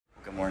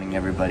Good morning,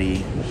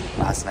 everybody.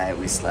 Last night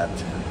we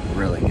slept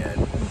really good.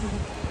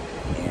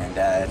 And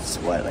it's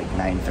what, like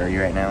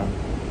 9:30 right now?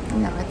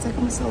 No, it's like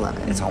almost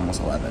 11. It's almost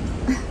 11.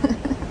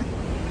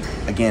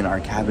 Again, our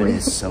cabin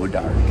is so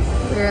dark.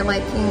 We're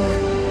liking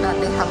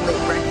that they have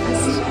late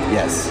breakfast.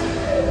 Yes.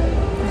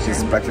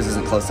 Just breakfast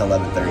isn't close to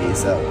 11:30,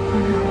 so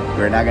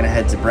we're now gonna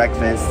head to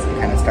breakfast,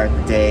 kind of start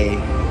the day.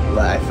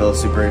 But I feel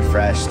super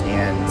refreshed,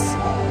 and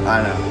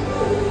I don't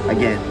know.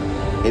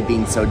 Again, it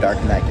being so dark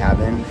in that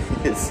cabin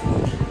is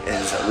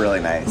really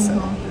nice. So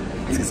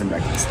let's get some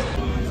breakfast.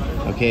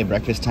 Okay,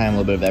 breakfast time. A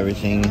little bit of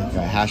everything. Got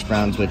hash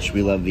browns, which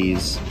we love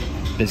these.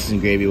 Biscuits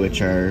and gravy, which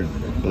they're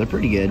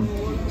pretty good.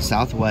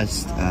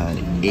 Southwest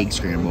egg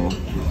scramble.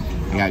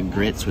 I got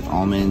grits with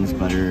almonds,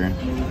 butter,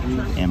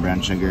 and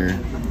brown sugar,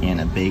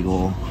 and a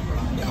bagel,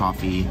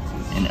 coffee,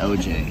 and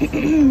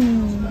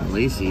OJ.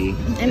 Lacey.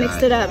 I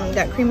mixed it up and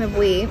got cream of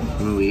wheat.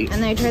 Cream of wheat.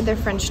 And then I tried their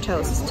French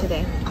toast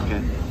today.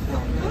 Okay.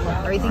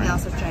 Everything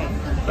else I've tried.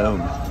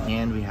 Boom.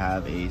 And we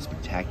have a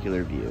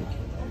spectacular view.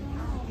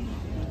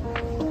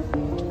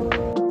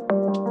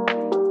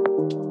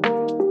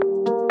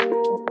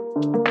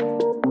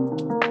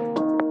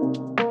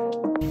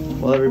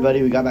 Well,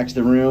 everybody, we got back to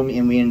the room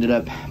and we ended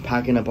up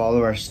packing up all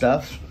of our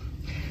stuff.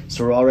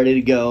 So we're all ready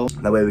to go.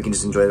 That way we can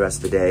just enjoy the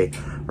rest of the day.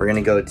 We're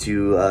gonna go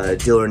to a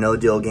Deal or No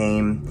Deal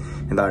game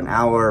in about an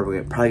hour.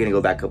 We're probably gonna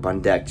go back up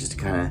on deck just to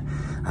kind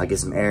of get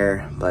some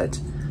air. But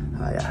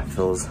yeah,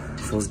 feels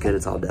good.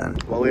 It's all done.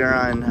 Well, we are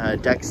on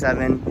deck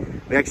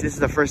 7. This is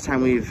the first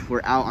time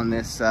we're out on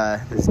this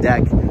this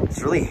deck.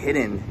 It's really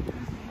hidden.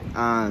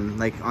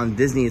 Like on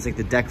Disney, it's like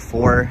the deck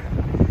 4.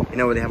 You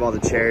know, where they have all the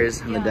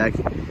chairs on the deck.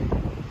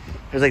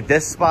 There's like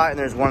this spot and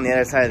there's one on the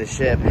other side of the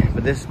ship.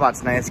 But this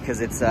spot's nice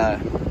because it's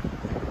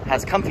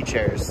has comfy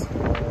chairs.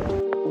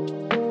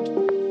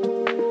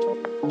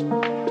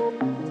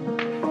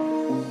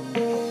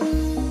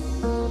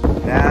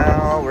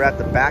 Now we're at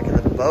the back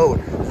of the boat.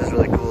 This is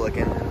really cool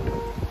looking.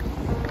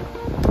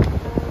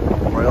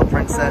 Royal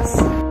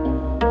Princess.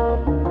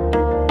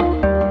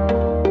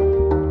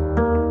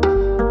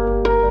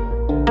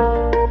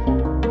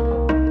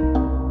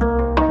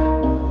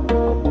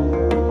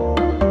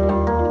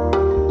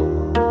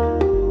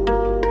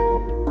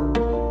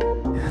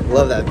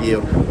 Love that view.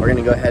 We're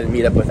gonna go ahead and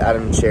meet up with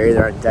Adam and Sherry.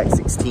 They're on deck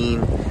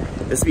 16.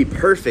 This would be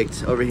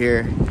perfect over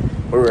here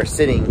where we're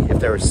sitting if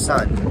there was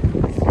sun.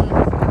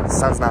 The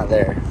sun's not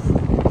there.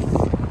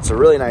 It's a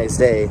really nice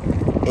day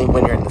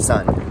when you're in the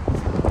sun.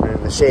 When you're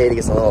in the shade, it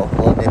gets a little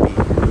nippy.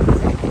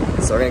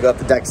 So we're gonna go up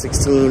to deck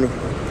 16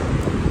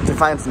 to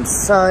find some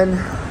sun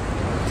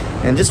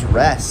and just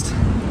rest.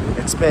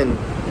 It's been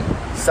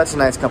such a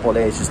nice couple of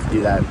days just to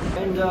do that.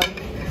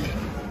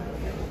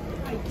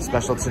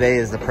 Special today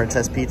is the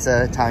Princess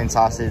Pizza, Italian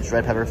sausage,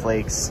 red pepper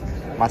flakes,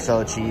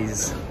 mozzarella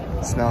cheese.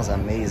 It smells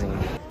amazing.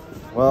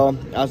 Well,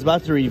 I was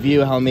about to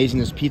review how amazing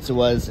this pizza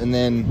was, and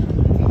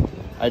then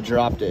I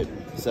dropped it.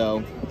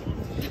 So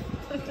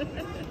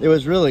it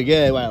was really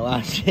good when I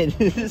launched it.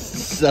 This is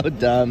so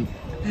dumb.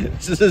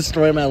 This is the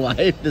story of my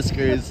life, this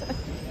cruise.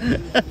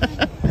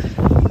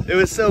 It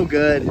was so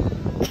good.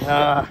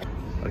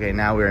 Okay,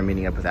 now we are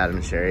meeting up with Adam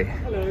and Sherry.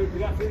 Hello,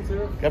 good afternoon,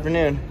 sir. Good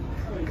afternoon.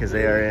 Because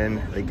they are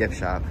in the gift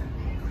shop.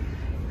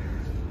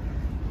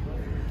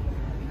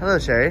 Hello,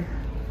 Sherry.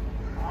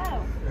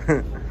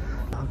 Hello.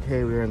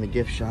 Okay, we're in the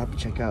gift shop.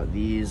 Check out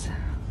these.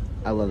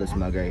 I love this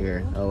mug right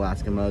here, the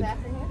Alaskan mug.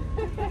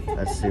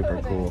 That's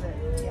super cool.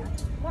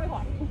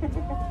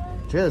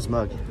 Check out this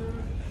mug.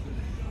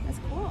 That's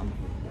cool.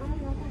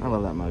 I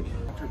love that mug.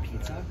 For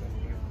pizza?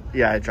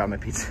 Yeah, I dropped my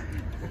pizza.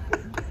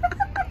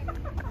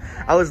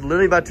 I was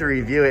literally about to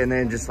review it and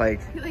then just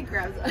like... He like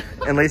grabs it.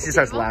 And Lacey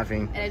starts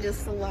laughing. And it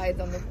just slides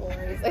on the floor.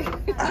 He's like...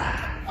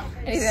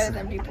 and he's got his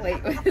empty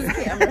plate with his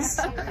camera.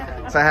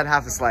 So I had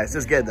half a slice. It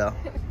was good though.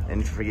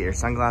 And don't forget your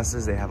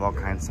sunglasses. They have all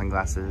kinds of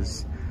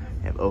sunglasses.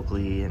 They have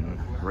Oakley and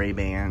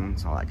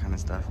Ray-Bans, all that kind of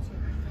stuff.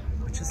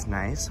 Which is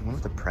nice. I wonder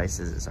what the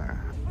prices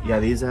are. Yeah,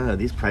 these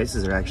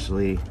prices are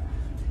actually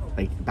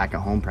like back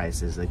at home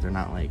prices. Like they're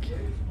not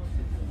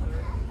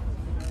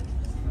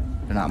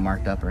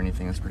marked up or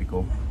anything. That's pretty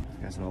cool.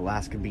 Got some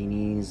Alaska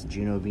beanies,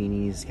 Juneau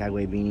beanies,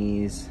 Skagway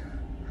beanies.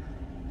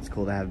 It's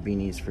cool to have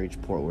beanies for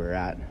each port we're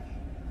at.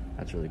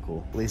 That's really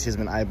cool. Lacey's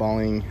been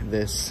eyeballing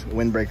this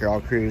windbreaker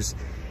all cruise,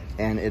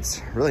 and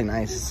it's really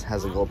nice. It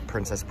has a little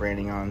princess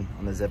branding on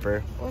the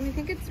zipper. Well, I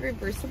think it's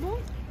reversible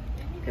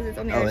because it's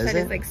on the other side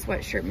is like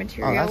sweatshirt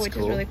material, which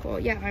is really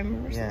cool. Yeah, I'm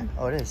reversible. Yeah.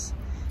 Oh, it is.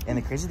 And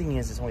the crazy thing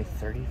is, it's only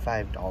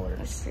 $35.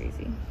 That's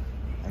crazy.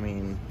 I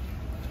mean,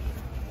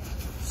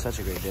 such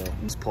a great deal.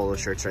 These polo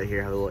shirts right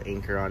here have a little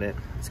anchor on it.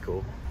 It's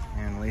cool.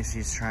 And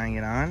Lacey's trying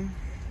it on.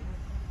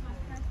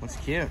 Looks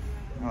cute.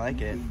 I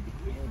like it.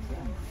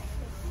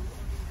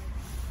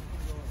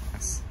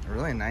 That's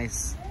really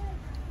nice.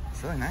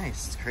 It's really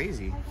nice. It's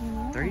crazy.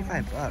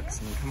 35 bucks.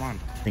 I mean, come on.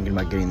 Thinking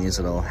about getting these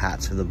little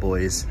hats for the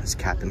boys. These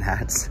captain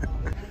hats.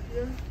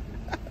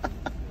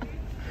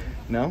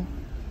 No?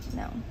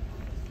 No.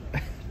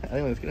 I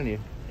think it looks good on you.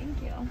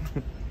 Thank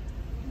you.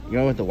 You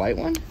going with the white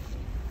one?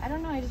 I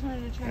don't know. I just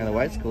wanted to try. Yeah, the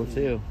white's cool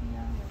too.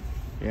 Yeah.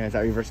 Yeah, is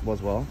that reversible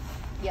as well?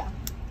 Yeah.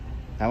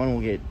 That one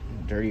will get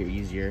dirtier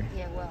easier.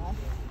 Yeah, well.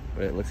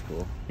 But it looks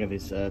cool. We have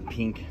these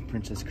pink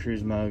Princess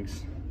Cruise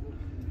mugs.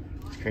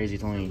 It's crazy,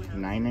 it's only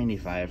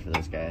 $9.95 for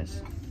those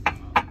guys.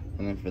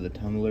 And then for the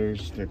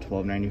tumblers, they're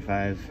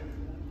 $12.95.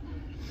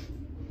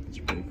 It's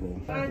pretty cool.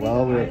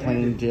 Well, we were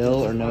playing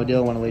Deal or No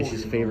Deal, one of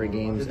Lacey's favorite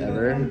games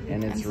ever.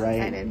 And it's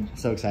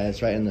so excited.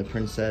 It's right in the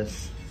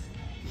Princess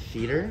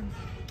Theater.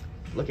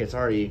 Look, it's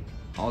already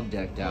all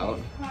decked out.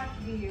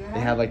 They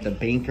have like the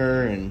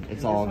banker and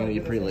it's all gonna be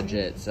pretty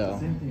legit. So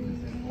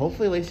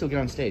hopefully Lacey will get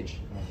on stage.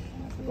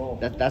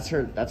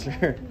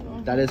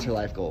 That is her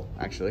life goal,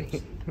 actually.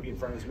 Be in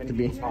front of as many To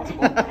be people as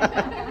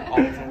possible.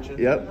 All attention.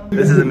 Yep.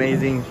 This is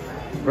amazing.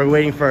 We're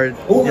waiting for a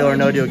Deal or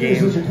No Deal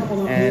game,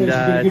 and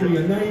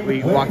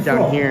we walked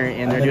down here,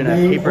 and they're doing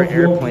a paper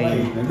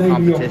airplane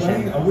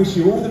competition. This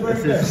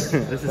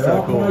is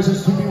so cool.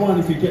 Prizes to be won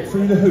if you get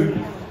through the hoop.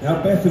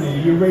 Now, Bethany,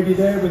 are you ready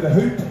there with the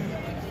hoop?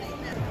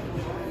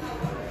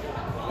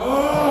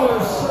 Oh,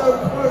 it's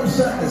so close.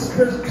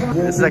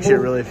 This is actually a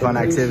really fun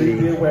activity.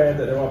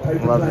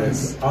 Love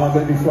this. I'm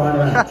going to be flying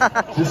around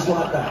just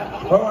like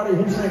that.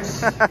 Alrighty, who's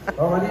next?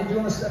 Alrighty, do you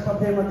want to step up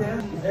here, my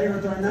dear?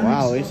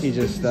 Wow, Lacey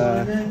just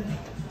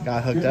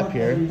got hooked up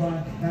here.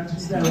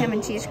 Ham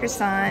and cheese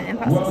croissant and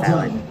pasta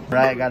salad.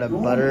 Right, I got a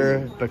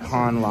butter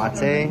pecan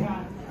latte.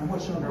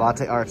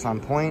 Latte art's on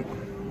point.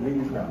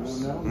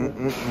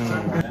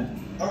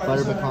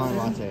 Butter pecan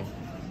latte.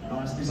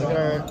 Look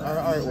at our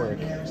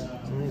artwork. It's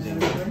amazing.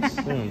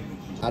 Boom.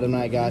 Adam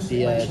and I got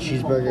the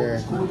cheeseburger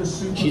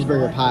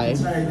pie,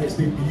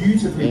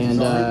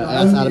 and I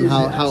asked Adam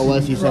how it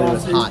was. He said it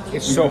was hot.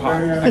 It's so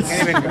hot. I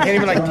can't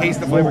even like taste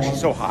the flavor. She's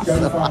so hot.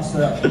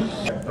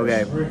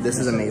 Okay, this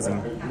is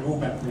amazing.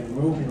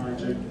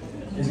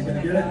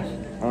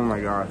 Oh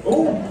my god.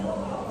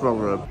 So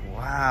good.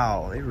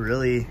 Wow, they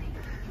really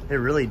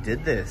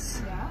did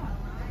this.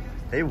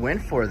 They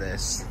went for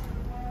this.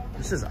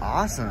 This is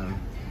awesome.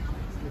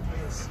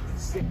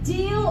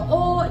 Deal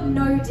or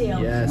no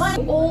deal? Yes.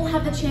 You all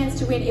have the chance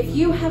to win. If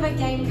you have a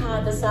game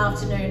card this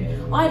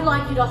afternoon, I'd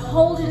like you to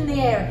hold it in the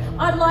air.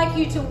 I'd like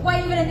you to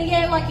wave it in the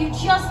air like you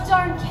just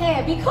don't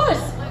care, because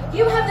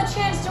you have the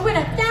chance to win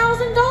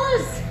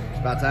 $1,000. It's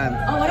about time.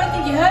 Oh, I don't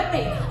think you heard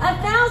me.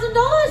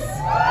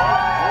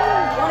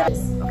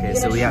 $1,000. Okay,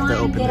 so we have to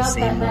open the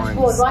same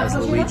ones as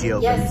Luigi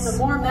opens. Yes, the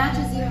more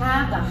matches you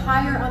have, the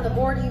higher on the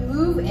board you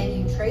move,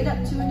 and you trade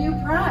up to a new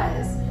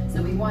prize.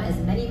 So we want as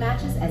many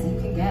matches as you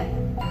can get.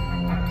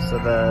 So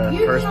the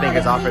first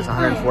banker's offer is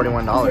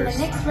 $141. In the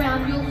next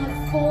round, you'll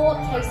have 4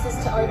 cases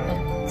to open.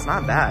 It's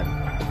not bad.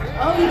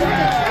 Oh, you don't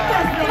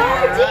get trick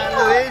us.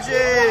 No,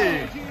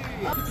 Luigi!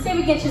 See,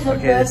 we get you some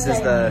Okay, this is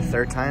the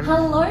third time.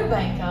 Hello,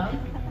 banker.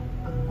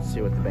 Let's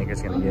see what the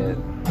banker's gonna get.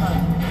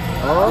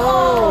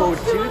 Oh,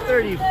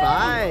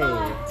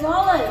 $235.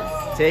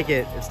 $235. Take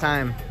it. It's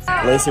time.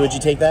 Lacey, would you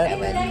take that? In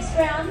the next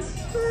round,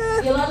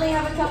 you'll only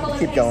have a couple of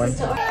Keep going.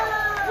 cases to open.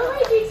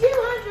 Luigi,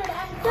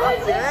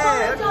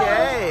 $235.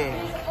 Okay.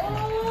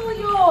 All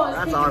yours.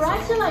 That's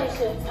awesome.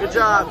 Congratulations. Good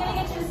job. We're going to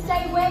get you to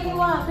stay where you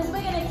are, because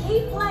we're going to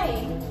keep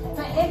playing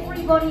for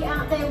everybody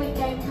out there with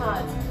game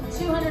cards.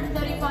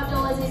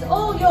 $235 is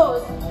all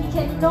yours. You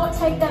cannot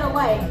take that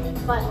away.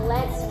 But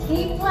let's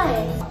keep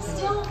playing.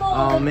 Still more.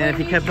 Oh man, if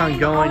he kept on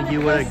going, he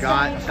would have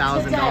got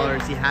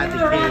 $1,000. He had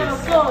the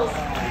case.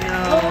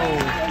 No.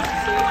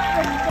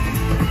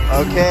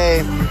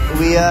 Okay,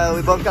 we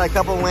both got a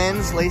couple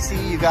wins. Lacey,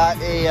 you got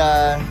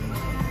a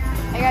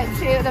I got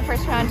 2 the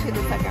first round, 2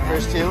 the second round.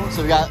 first 2.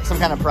 So we got some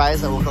kind of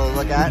prize that we'll go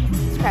look at.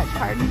 Scratch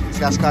card.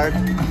 Scratch card.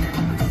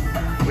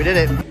 We did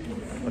it.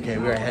 Okay,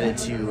 we are headed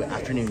to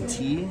afternoon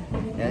tea.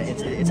 And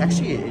it's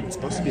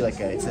supposed to be like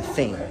it's a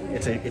thing.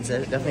 It's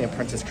definitely a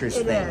Princess Cruise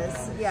thing. It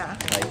is, yeah.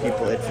 Like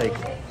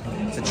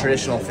it's a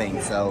traditional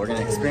thing. So we're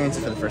gonna experience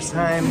it for the first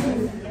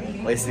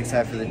time. Lacey's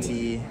excited for the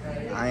tea.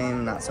 I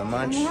am not so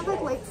much. And they have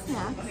like light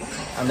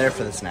snacks. I'm there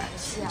for the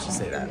snacks. Yeah. I should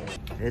say that.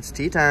 It's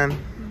tea time.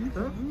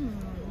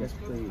 Yes,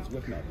 please.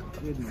 With milk.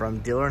 From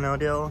Deal or No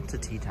Deal to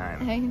tea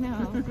time. I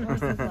know.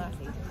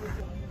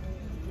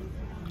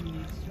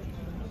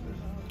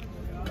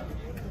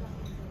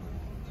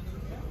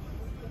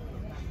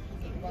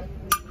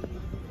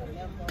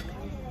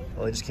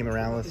 Well, I just came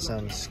around with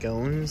some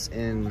scones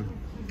and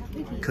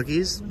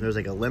cookies. There's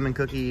like a lemon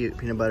cookie,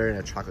 peanut butter, and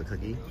a chocolate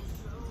cookie.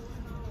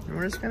 And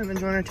we're just kind of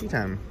enjoying our tea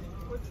time.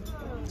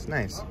 It's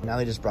nice. Now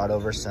they just brought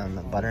over some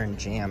butter and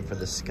jam for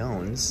the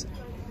scones.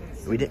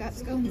 We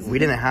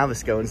didn't have the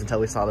scones until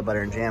we saw the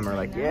butter and jam. We're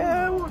like,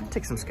 yeah, we'll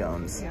take some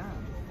scones. Yeah.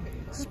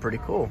 This is pretty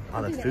cool.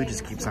 Wow, the food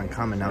just keeps on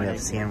coming. Now we have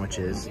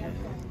sandwiches.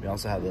 We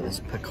also have this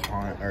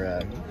pecan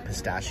or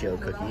pistachio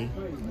cookie.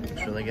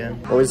 It's really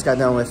good. Well, we just got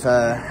done with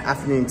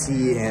afternoon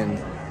tea, and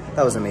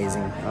that was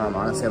amazing.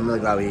 Honestly, I'm really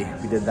glad we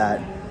did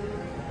that.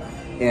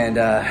 And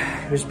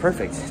it was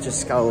perfect.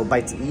 Just got a little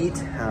bite to eat.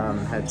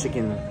 Had a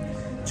chicken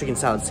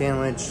salad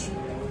sandwich,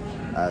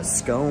 a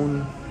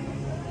scone,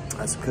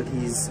 some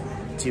cookies.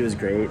 Tea was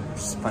great.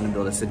 Just fun to be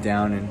able to sit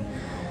down and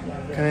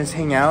kind of just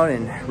hang out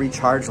and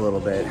recharge a little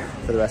bit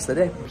for the rest of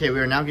the day. Okay, we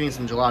are now getting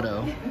some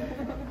gelato.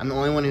 I'm the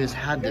only one who's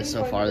had this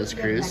so far, this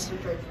cruise.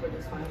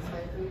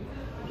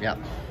 Yep.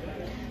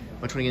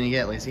 Which one are you gonna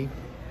get, Lacey?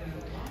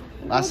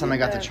 Last time I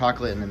got the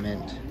chocolate and the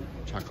mint.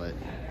 Chocolate.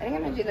 I think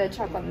I'm gonna do the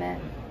chocolate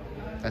mint.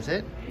 That's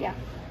it? Yeah.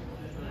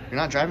 You're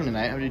not driving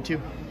tonight. I'm gonna do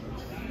 2.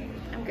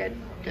 I'm good.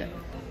 Okay.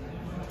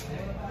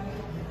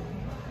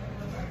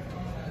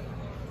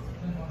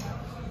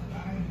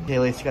 Okay,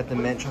 Lacey got the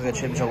mint chocolate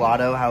chip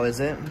gelato. How is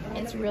it?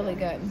 It's really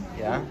good.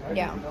 Yeah?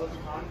 Yeah.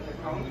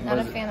 Not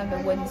a fan of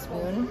the wooden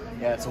spoon.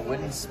 Yeah, it's a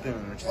wooden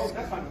spoon, which is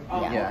good.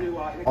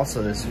 Yeah.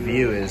 Also, this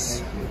view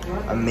is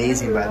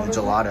amazing by the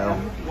gelato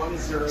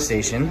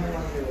station.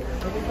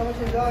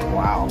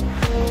 Wow.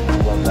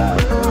 Love that.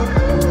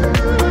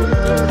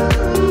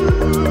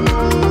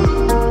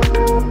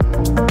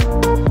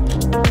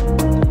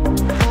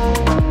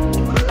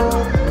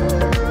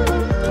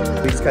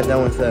 We just got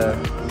done with the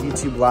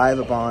YouTube live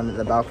up on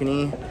the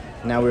balcony.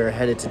 Now we are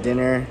headed to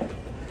dinner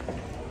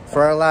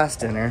for our last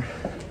dinner.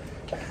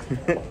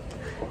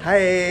 Hi.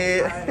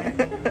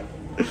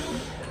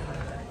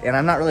 And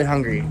I'm not really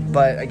hungry,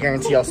 but I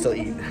guarantee I'll still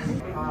eat.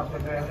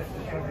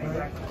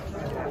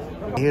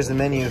 Here's the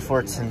menu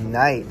for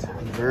tonight.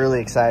 I'm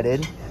really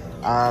excited.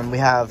 We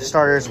have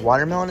starters,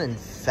 watermelon and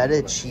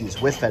feta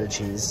cheese, with feta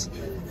cheese.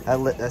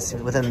 That's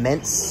with a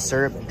mint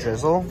syrup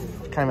drizzle.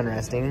 Kind of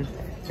interesting.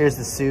 Here's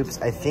the soups.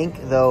 I think,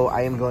 though,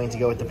 I am going to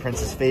go with the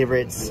Princess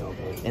Favorites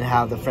and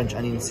have the French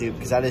onion soup,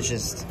 because that is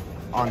just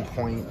on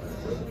point.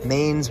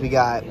 Mains, we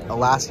got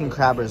Alaskan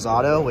crab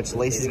risotto, which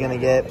Lacey's gonna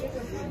get.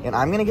 And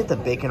I'm gonna get the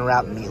bacon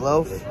wrapped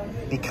meatloaf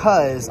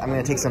because I'm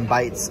gonna take some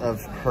bites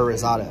of her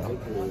risotto.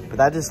 But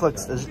that just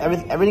looks,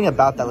 everything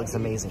about that looks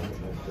amazing.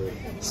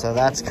 So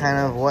that's kind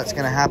of what's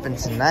gonna happen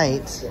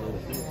tonight.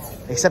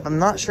 Except I'm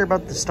not sure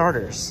about the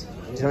starters.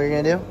 Do you know what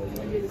you're gonna do?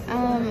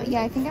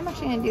 Yeah, I think I'm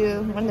actually gonna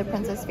do one of the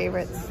Princess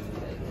Favorites.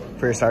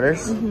 For your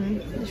starters?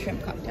 Mm-hmm. The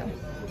shrimp cocktail.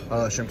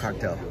 Oh, shrimp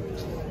cocktail.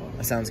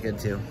 That sounds good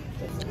too.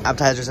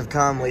 Appetizers have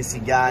come. Lacey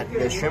got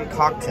the shrimp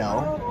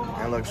cocktail.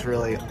 It looks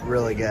really,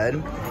 really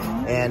good.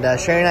 And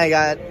Sherry and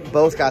I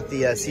both got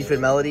the seafood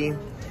melody.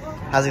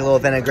 Has a little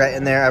vinaigrette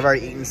in there. I've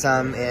already eaten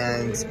some,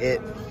 and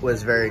it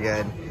was very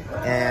good.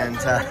 And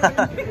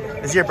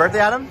is it your birthday,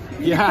 Adam?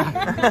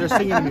 Yeah, they're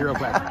singing to me real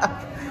quick.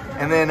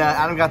 And then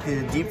Adam got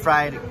the deep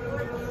fried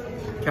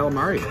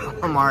calamari.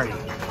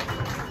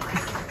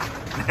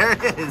 There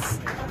it is.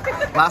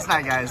 Last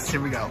night, guys. Here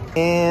we go.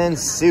 And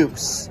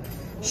soups.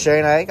 Sherry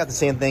and I got the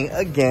same thing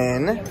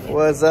again.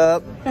 What's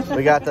up?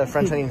 We got the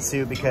French onion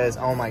soup because,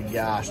 oh my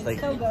gosh, like,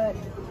 so good.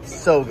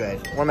 So good.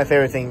 One of my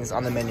favorite things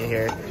on the menu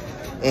here.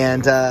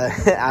 And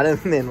Adam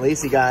and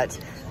Lacey got,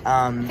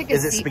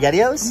 is it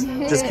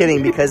SpaghettiOs? Just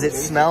kidding, because it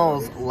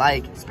smells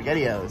like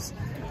SpaghettiOs.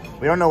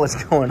 We don't know what's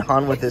going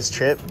on with this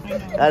trip.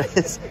 That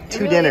is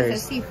 2 dinners.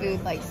 It's a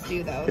seafood like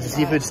stew though. It's a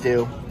seafood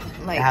stew.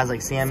 Like it has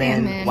like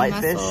salmon,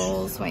 whitefish.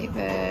 Mussels,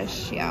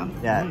 whitefish, yeah.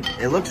 Yeah,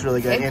 it looks really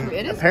good.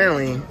 And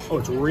apparently, oh,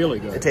 it's really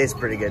good. It tastes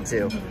pretty good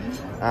too.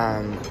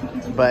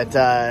 But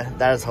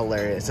that is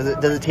hilarious. Does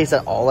it taste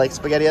at all like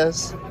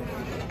SpaghettiOs?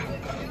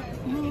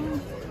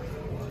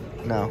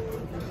 No.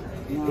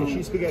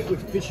 Fishy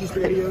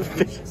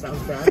SpaghettiOs.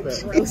 Sounds bad, but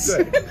it's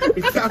good.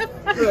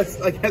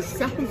 That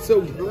sounds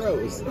so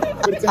gross,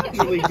 but it's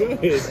actually good.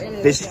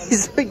 Fishy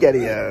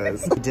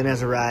SpaghettiOs.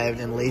 Dinner's arrived,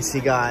 and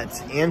Lacey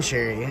and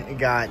Sherry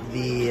got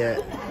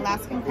the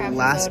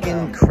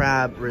Alaskan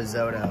crab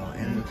risotto,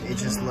 and it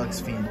just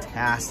looks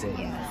fantastic.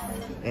 Yeah.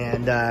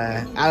 And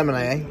Adam and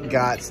I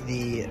got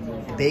the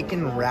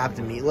bacon wrapped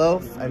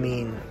meatloaf. I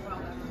mean,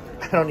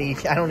 I don't need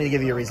to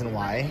give you a reason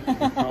why,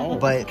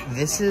 but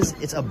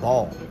it's a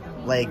ball.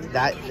 Like,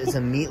 that is a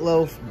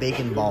meatloaf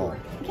bacon ball.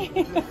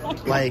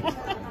 Like,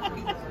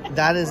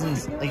 that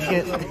isn't, like,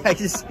 I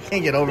just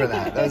can't get over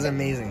that. That was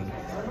amazing.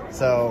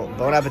 So,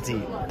 bon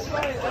appetit.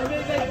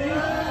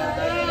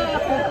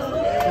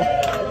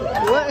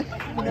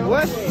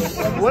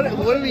 What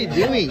are we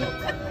doing?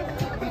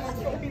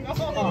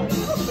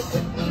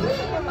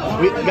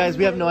 Guys,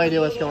 we have no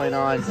idea what's going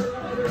on.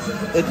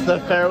 It's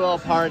the farewell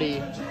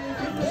party.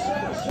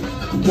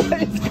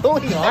 What is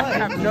going on? I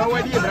have no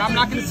idea, but I'm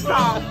not going to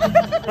stop.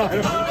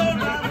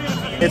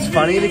 It's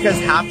funny because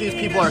half these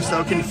people are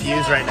so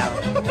confused right now.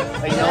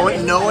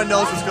 Like no one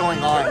knows what's going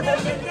on.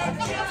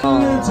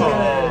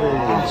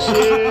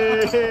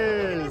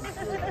 Cheers!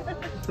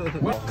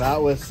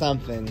 That was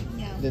something.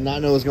 Yeah. Did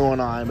not know what was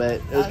going on,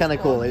 but it was kind of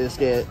cool. They just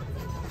get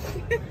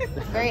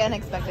very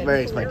unexpected.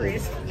 Very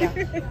expected.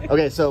 Yeah.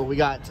 Okay, so we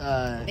got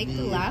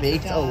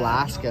baked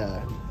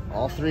Alaska.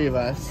 All 3 of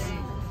us.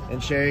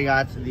 And Sherry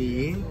got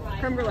the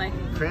creme brulee.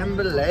 Creme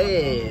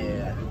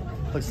brulee.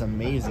 Looks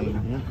amazing.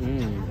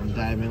 And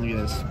dive in. Look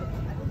at this.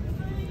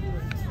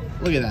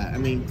 Look at that. I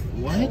mean,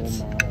 what?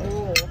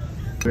 Oh.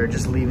 We're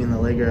just leaving the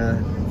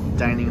Legra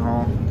dining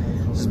hall.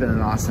 This has been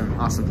an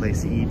awesome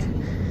place to eat.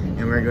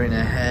 And we're going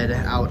to head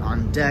out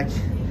on deck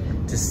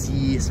to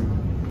see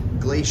some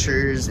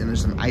glaciers, and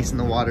there's some ice in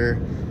the water.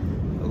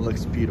 It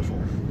looks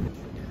beautiful.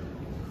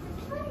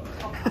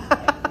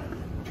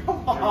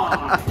 Come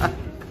on.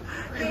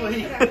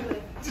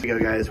 Here we go,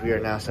 guys. We are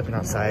now stepping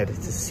outside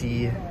to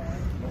see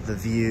the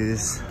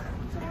views.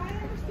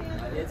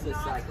 It's a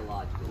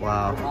psychological.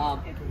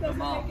 Wow.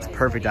 It's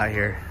perfect out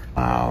here.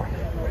 Wow.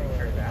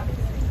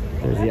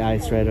 There's the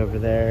ice right over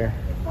there.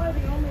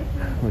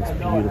 Looks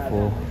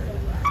beautiful.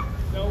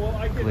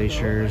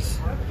 Glaciers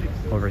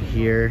over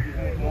here.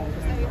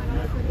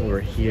 Over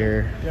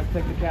here.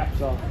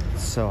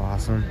 So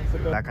awesome.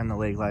 Back on the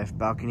lake life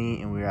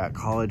balcony, and we're at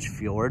College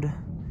Fjord,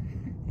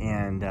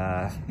 and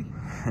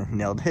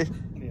nailed it.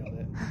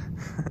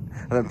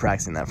 I've been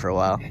practicing that for a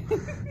while.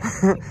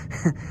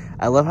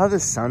 I love how the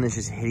sun is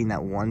just hitting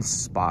that one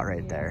spot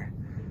right there.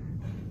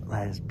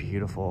 That is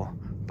beautiful.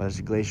 But there's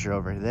a glacier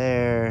over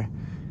there,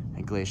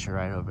 a glacier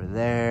right over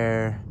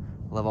there.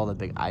 Love all the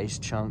big ice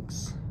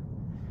chunks.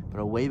 But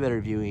a way better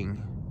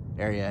viewing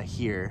area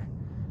here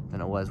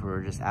than it was where we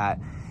were just at.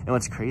 And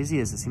what's crazy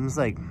is it seems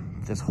like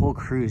this whole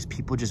cruise,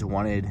 people just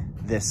wanted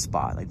this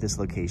spot, like this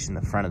location,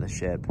 the front of the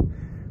ship,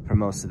 for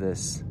most of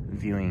this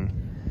viewing.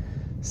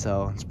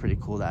 So it's pretty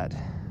cool that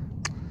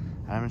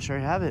I'm sure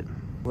you have it.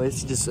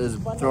 Lacey just is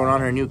throwing on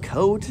her new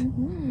coat.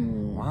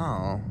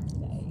 Wow.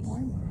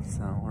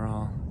 So we're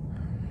all,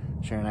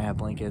 Sharon and I have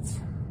blankets.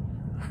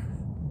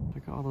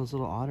 Look at all those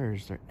little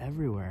otters, they're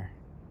everywhere.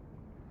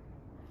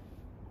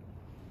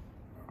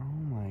 Oh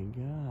my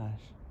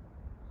gosh.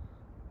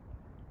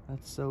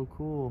 That's so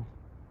cool.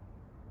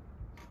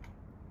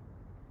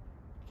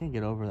 Can't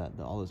get over that,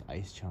 all those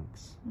ice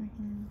chunks.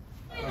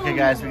 Okay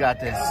guys, we got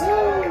this.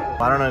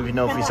 I don't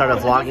know if we started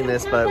vlogging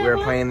this, but we were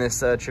playing this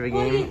trivia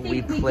game.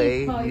 We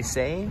play, you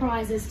say,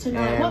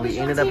 and we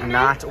ended up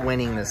not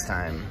winning this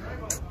time.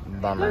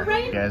 Bummer.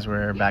 Guys,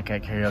 we're back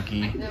at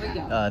karaoke,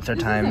 third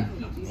time,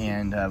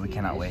 and we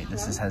cannot wait.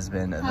 This has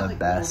been the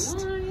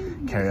best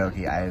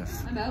karaoke I've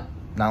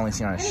not only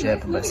seen on a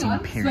ship, but seen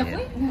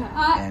period,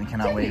 and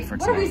cannot wait for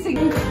tonight.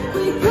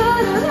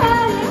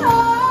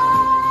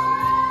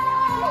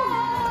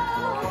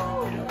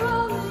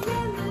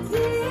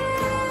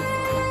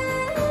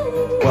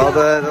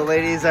 Well, the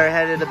ladies are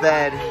headed to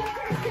bed,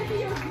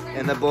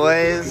 and the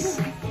boys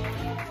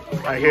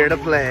are here to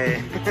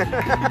play.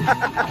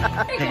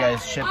 Hey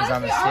guys, Chip is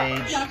on the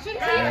stage,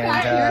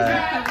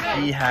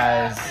 and he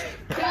has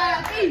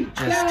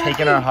just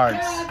taken our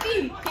hearts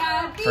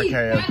for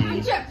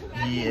karaoke.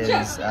 He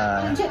is,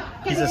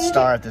 he's a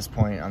star at this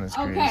point on this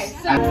cruise.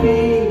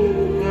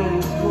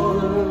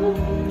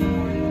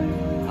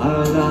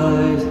 Our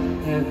lives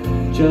have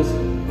just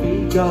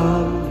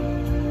begun.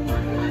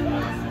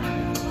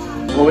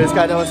 Well, we just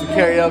got done with some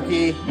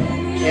karaoke,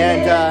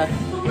 and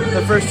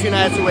the first 2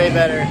 nights are way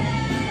better.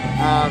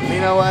 You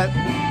know what?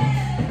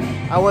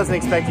 I wasn't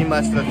expecting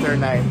much for the third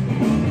night,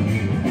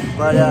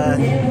 but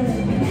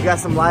we got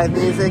some live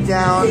music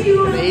down in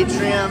the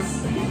atrium.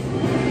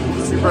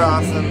 Super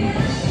awesome,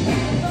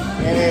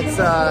 and it's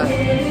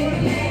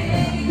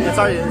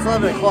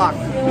 11 o'clock.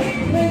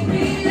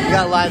 We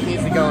got live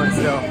music going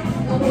still.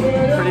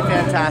 Pretty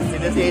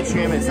fantastic. This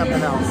atrium is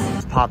something else.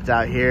 Just popped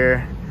out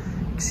here.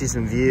 You can see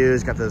some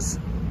views. Got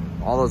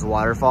all those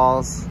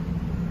waterfalls.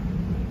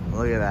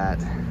 Look at that.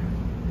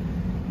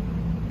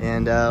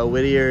 And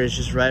Whittier is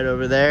just right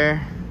over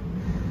there.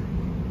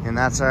 And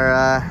that's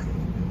our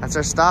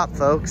stop,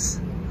 folks.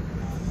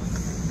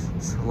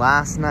 So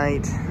last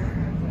night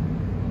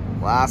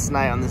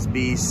on this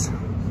beast.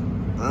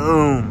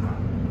 Boom.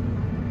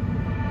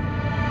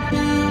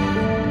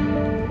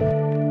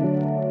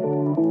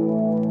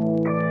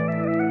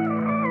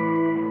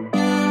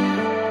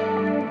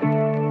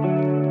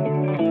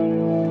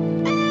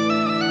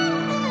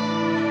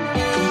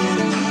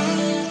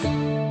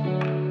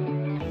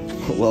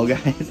 Well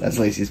guys, as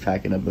Lacey's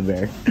packing up a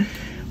bear,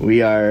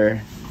 we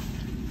are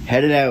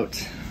headed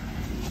out.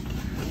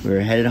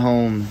 We're headed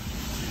home.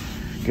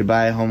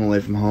 Goodbye home away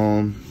from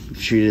home.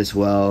 Treated us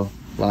well.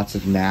 Lots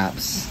of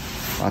naps.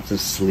 Lots of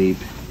sleep.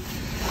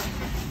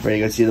 Ready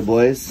to go see the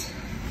boys?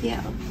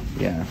 Yeah.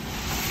 Yeah.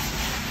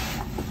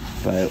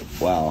 But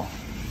wow,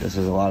 this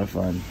was a lot of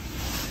fun.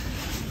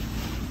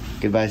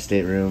 Goodbye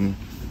stateroom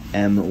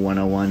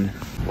M101.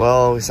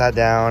 Well, we sat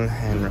down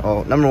and,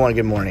 number one,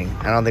 good morning.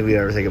 I don't think we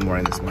ever say good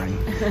morning this morning.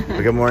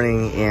 But good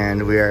morning,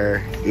 and we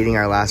are eating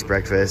our last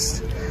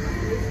breakfast.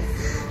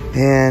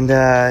 And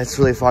it's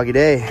a really foggy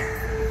day,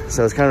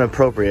 so it's kind of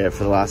appropriate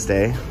for the last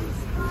day.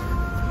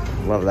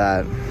 Love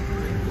that.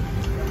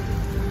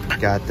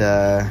 Got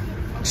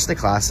just the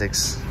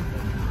classics.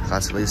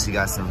 Classic Lucy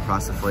got some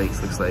Frosted Flakes,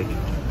 looks like,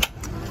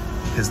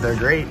 because they're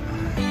great.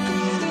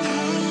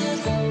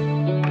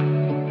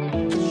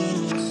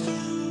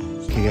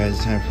 Okay guys,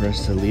 it's time for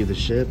us to leave the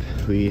ship.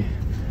 We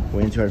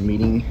went into our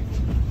meeting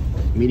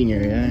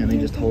area, and they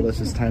just told us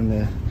it's time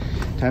to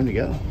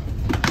go.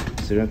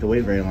 So we don't have to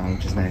wait very long,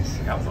 which is nice.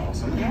 That was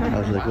awesome. That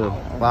was really cool.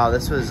 Wow,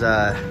 this was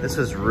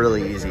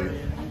really easy.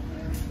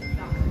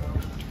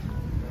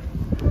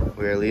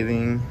 We are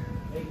leaving.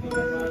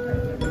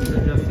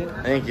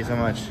 Thank you so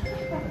much.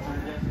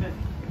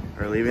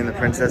 We're leaving the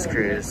Princess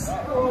Cruise.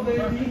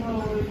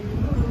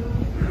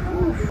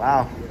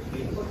 Wow,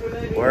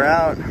 we're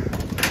out.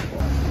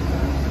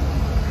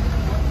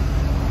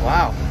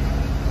 Wow,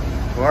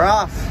 we're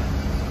off.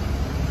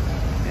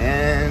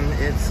 And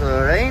it's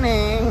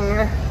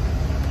raining.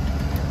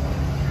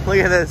 Look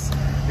at this.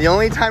 The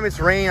only time it's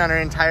rained on our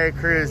entire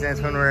cruise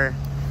is when we're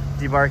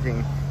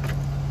debarking.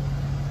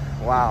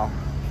 Wow.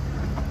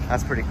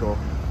 That's pretty cool.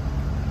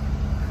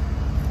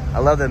 I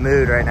love the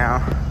mood right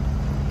now.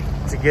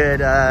 It's a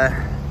good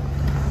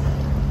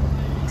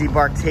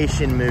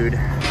debarkation mood.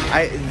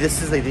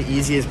 This is like the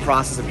easiest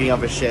process of getting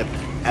off a ship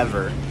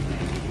ever.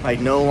 Like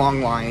no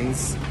long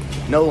lines,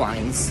 no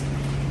lines,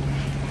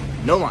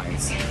 no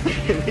lines.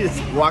 You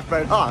just walk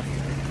right off.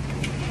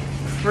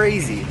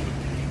 Crazy.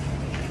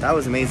 That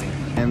was amazing.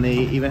 And they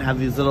even have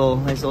these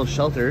nice little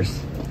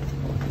shelters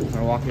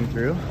we're walking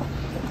through.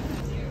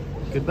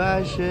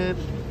 Goodbye, ship.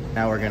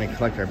 Now we're gonna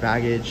collect our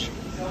baggage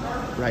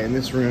right in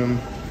this room.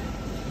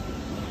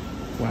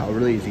 Wow,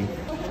 really easy.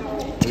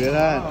 Look at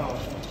that.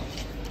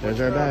 There's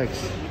our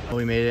bags.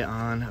 We made it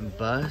on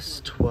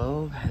bus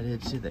 12,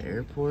 headed to the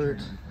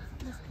airport.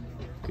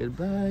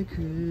 Goodbye,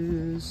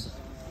 cruise.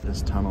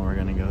 This tunnel we're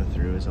gonna go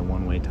through is a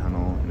one-way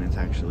tunnel, and it's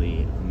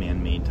actually a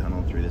man-made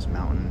tunnel through this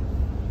mountain.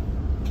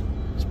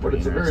 But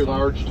it's a very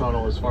large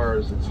tunnel as far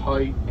as its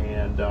height,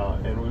 and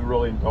we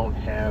really don't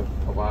have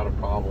a lot of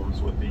problems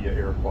with the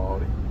air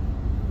quality.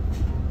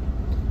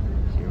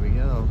 Here we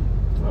go.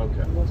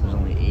 Okay. There's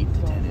only 8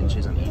 to 10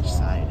 inches on each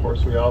side. Of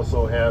course, we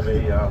also have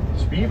a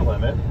speed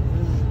limit.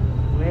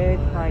 Way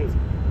tight.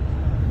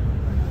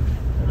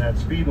 And that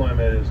speed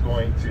limit is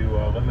going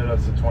to limit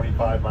us to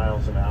 25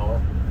 miles an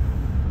hour.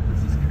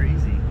 This is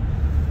crazy.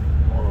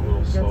 Or a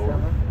little slower.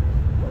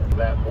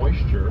 That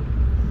moisture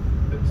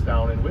that's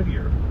down in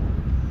Whittier.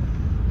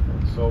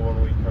 So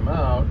when we come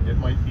out, it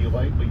might be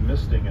lightly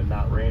misting and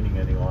not raining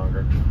any longer.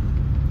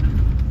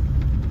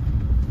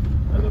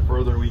 And the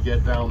further we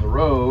get down the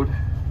road,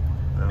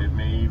 it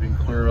may even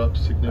clear up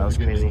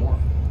significantly more.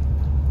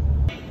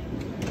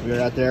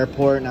 We're at the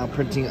airport now,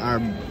 printing our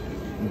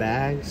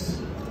bags.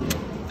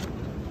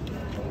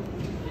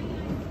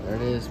 There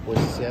it is,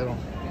 Boise, Seattle.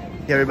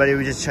 Okay, everybody,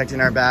 we just checked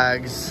in our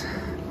bags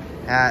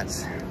at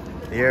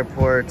the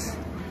airport.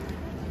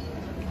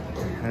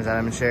 There's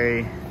Adam and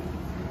Sherry.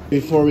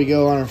 Before we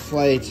go on our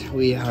flight,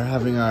 we are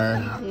having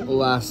our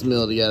last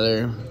meal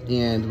together,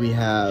 and we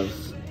have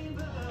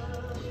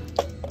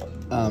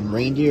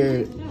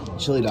reindeer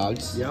chili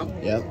dogs.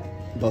 Yep.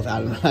 Both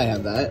Adam and I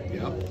have that.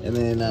 Yep. And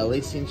then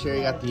Lacey and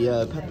Sherry got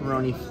the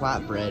pepperoni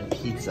flatbread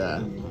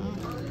pizza,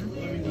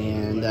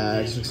 and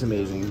it looks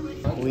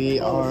amazing. We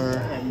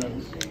are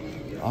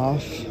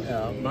off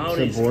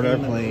to board our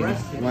plane.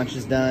 Lunch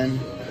is done.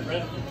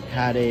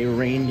 Had a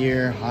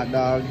reindeer hot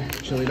dog,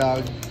 chili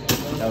dog.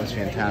 That was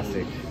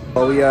fantastic.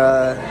 Well, we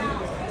are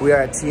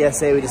at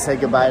TSA. We just said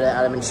goodbye to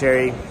Adam and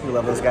Sherry. We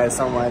love those guys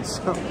so much.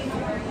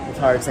 It's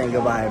hard saying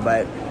goodbye,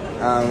 but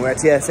we're at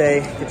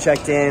TSA, get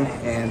checked in,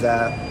 and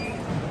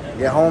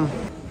get home.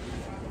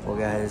 Well,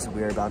 guys,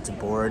 we are about to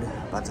board,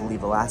 about to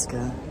leave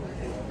Alaska,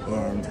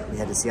 and we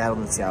head to Seattle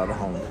and Seattle to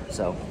home.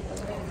 So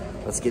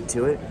let's get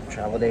to it.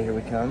 Travel day, here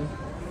we come.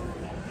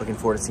 Looking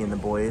forward to seeing the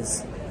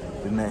boys.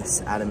 We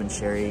miss Adam and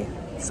Sherry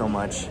so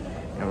much,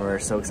 and we're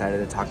so excited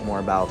to talk more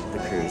about the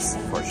cruise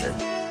for sure.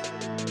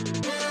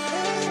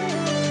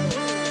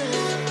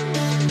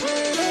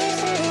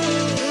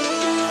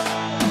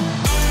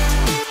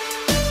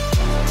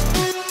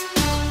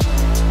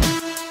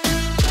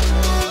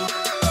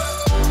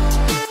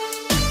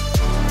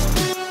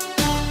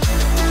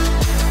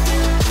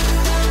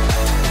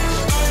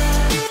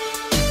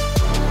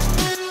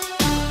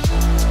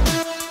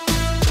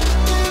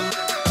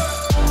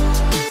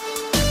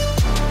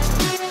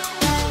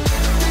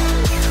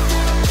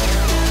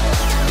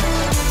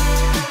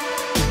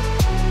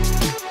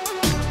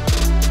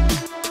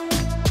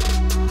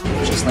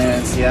 Landed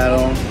in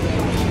Seattle.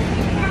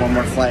 One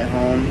more flight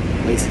home.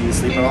 Lacey, did you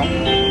sleep at all? I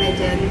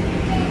did.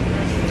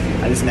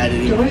 I just met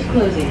it. Doors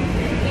closing.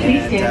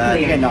 Please stand I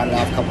think I clear. nodded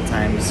off a couple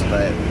times,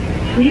 but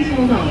Please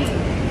hold on.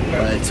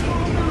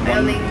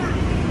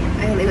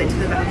 I only went to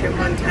the bathroom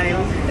one time.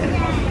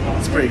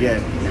 It's pretty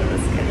good. It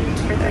was good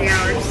for 3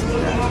 hours.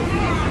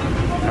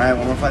 All right,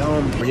 one more flight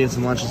home. We're getting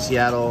some lunch in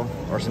Seattle,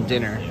 or some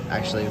dinner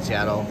actually in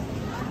Seattle.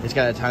 It's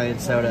got Italian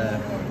soda,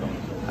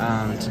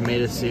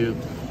 tomato soup,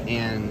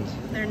 and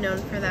They're known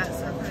for that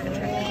stuff.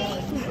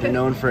 they're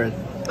known for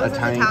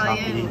Italian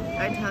coffee.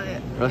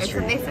 Italian.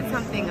 Roastery. They said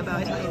something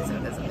about Italian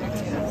sodas in there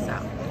too.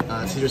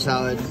 So. Caesar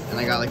salad, and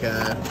I got like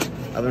a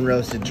oven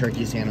roasted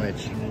turkey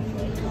sandwich.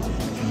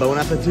 Bon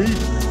appetit!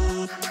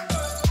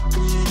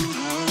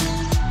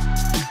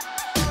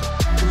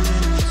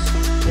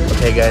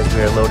 Okay guys,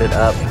 we are loaded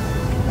up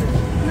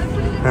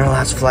on our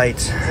last flight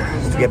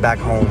to get back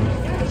home.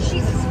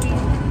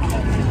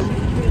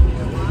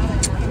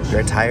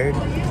 We're tired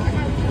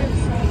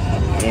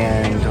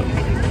and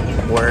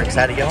we're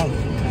excited to get home.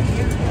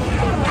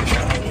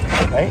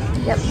 Right?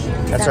 Yep.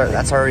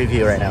 That's our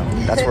review right now.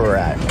 That's where we're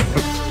at.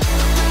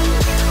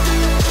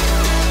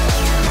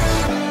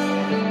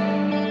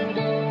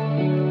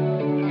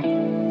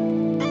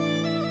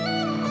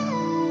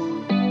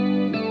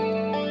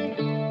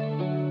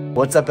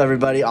 What's up,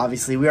 everybody?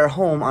 Obviously, we are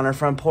home on our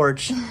front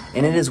porch,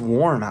 and it is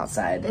warm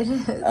outside. It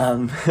is.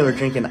 We're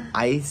drinking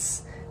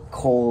ice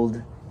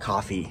cold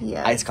coffee.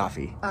 Yeah. Iced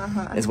coffee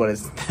is what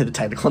is the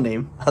technical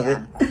name of it.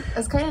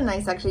 It's kind of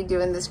nice actually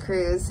doing this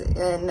cruise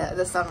in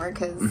the summer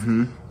because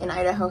in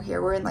Idaho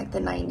here we're in like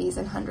the 90s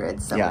and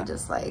 100s, so we're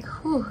just like,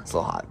 whew. It's a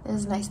little hot. It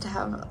was nice to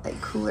have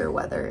like cooler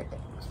weather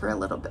for a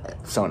little bit.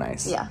 So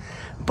nice. Yeah.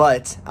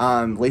 But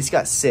Lacey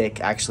got sick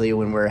actually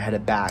when we were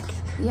headed back.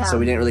 Yeah. So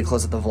we didn't really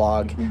close up the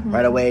vlog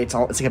right away. It's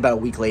like about a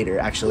week later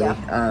actually.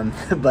 Yeah.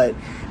 But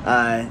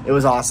it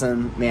was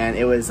awesome, man.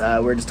 It was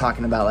we were just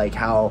talking about like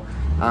how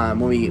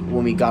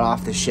when we got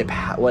off the ship,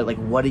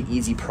 what an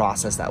easy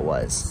process that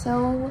was.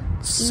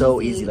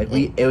 So easy. Like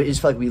it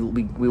just felt like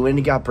we went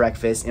and got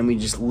breakfast and we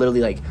just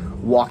literally like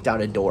walked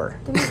out a door.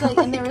 There was like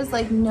and there was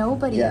like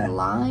nobody in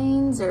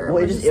lines or.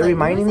 Well, it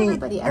reminded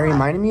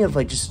me of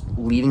like just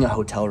leaving a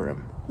hotel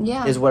room.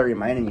 Yeah. Is what it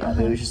reminded me of.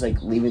 It was just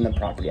like leaving the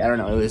property. I don't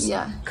know. It was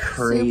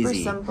crazy.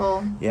 Super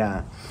simple.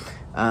 Yeah.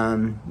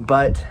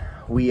 But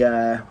we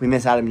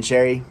miss Adam and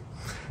Sherry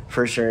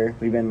for sure.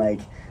 We've been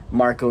like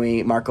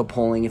Marco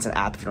polling. It's an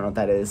app if you don't know what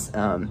that is.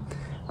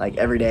 Like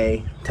every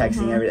day,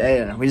 texting every day. I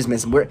don't know. We just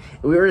miss them. We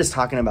were just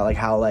talking about like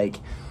how like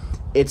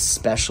it's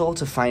special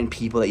to find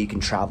people that you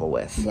can travel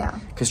with. Yeah.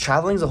 Because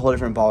traveling is a whole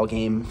different ball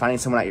game. Finding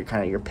someone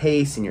at your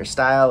pace and your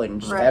style and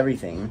just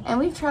everything. And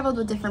we've traveled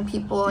with different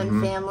people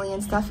and family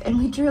and stuff, and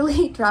we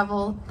truly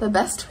travel the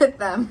best with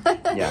them.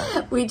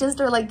 Yeah. We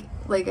just are like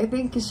I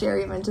think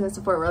Sherry mentioned this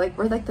before.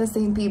 We're like the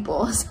same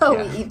people, so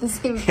we eat the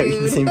same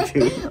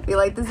food. We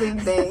like the same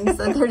things.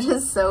 So they're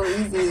just so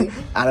easy.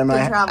 Adam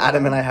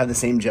and I have the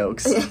same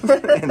jokes,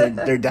 and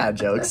they're dad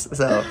jokes.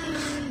 So.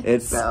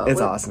 It's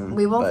awesome.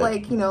 We both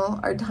like, you know,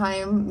 our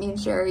time, me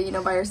and Sherry, you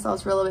know, by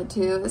ourselves for a little bit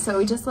too. So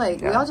we just like,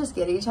 we all just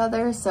get each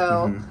other.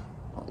 So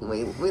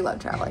we love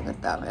traveling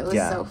with them. It was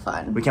so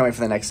fun. We can't wait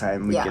for the next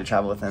time we get to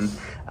travel with them.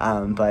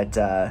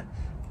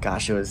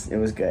 Gosh, it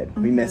was good.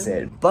 We miss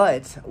it.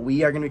 But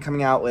we are going to be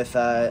coming out with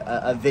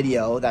a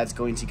video that's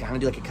going to kind of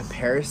do like a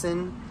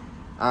comparison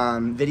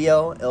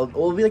video.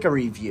 It'll be like a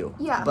review.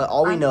 Yeah. But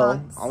all we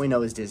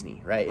know is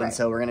Disney, right? And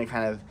so we're going to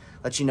kind of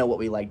let you know what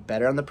we like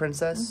better on the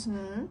Princess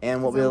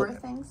and what we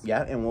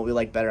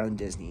like better on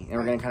Disney. And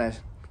we're going to kind of,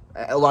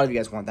 a lot of you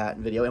guys want that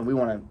video and we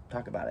want to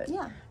talk about it.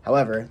 Yeah.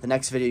 However, the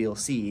next video you'll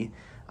see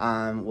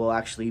will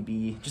actually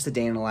be just a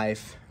day in the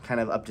life,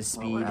 kind of up to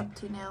speed. What we're up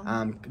to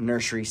now.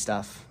 Nursery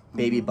stuff,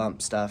 baby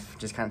bump stuff,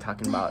 just kind of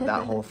talking about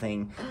that whole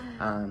thing.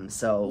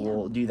 So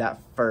we'll do that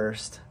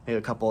first, maybe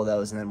a couple of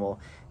those, and then we'll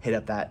hit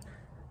up that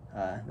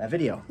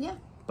video. Yeah.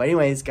 But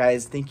anyways,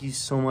 guys, thank you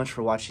so much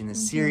for watching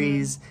this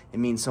series. It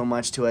means so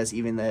much to us.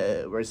 Even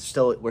we're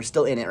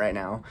still in it right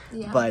now,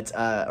 but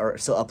or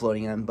still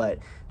uploading them. But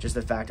just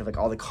the fact of like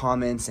all the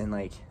comments and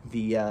like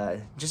the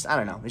just I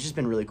don't know, it's just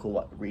been really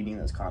cool reading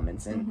those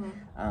comments, and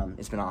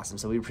it's been awesome.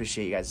 So we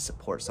appreciate you guys'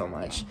 support so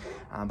much.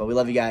 But we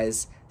love you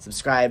guys.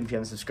 Subscribe if you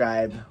haven't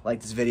subscribed.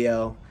 Like this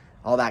video,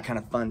 all that kind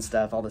of fun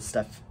stuff, all the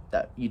stuff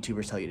that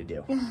YouTubers tell you to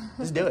do.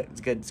 Just do it. It's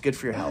good. It's good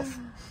for your health.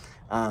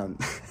 I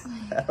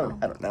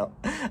don't know.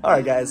 All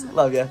right, guys.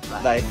 Love you.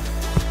 Bye.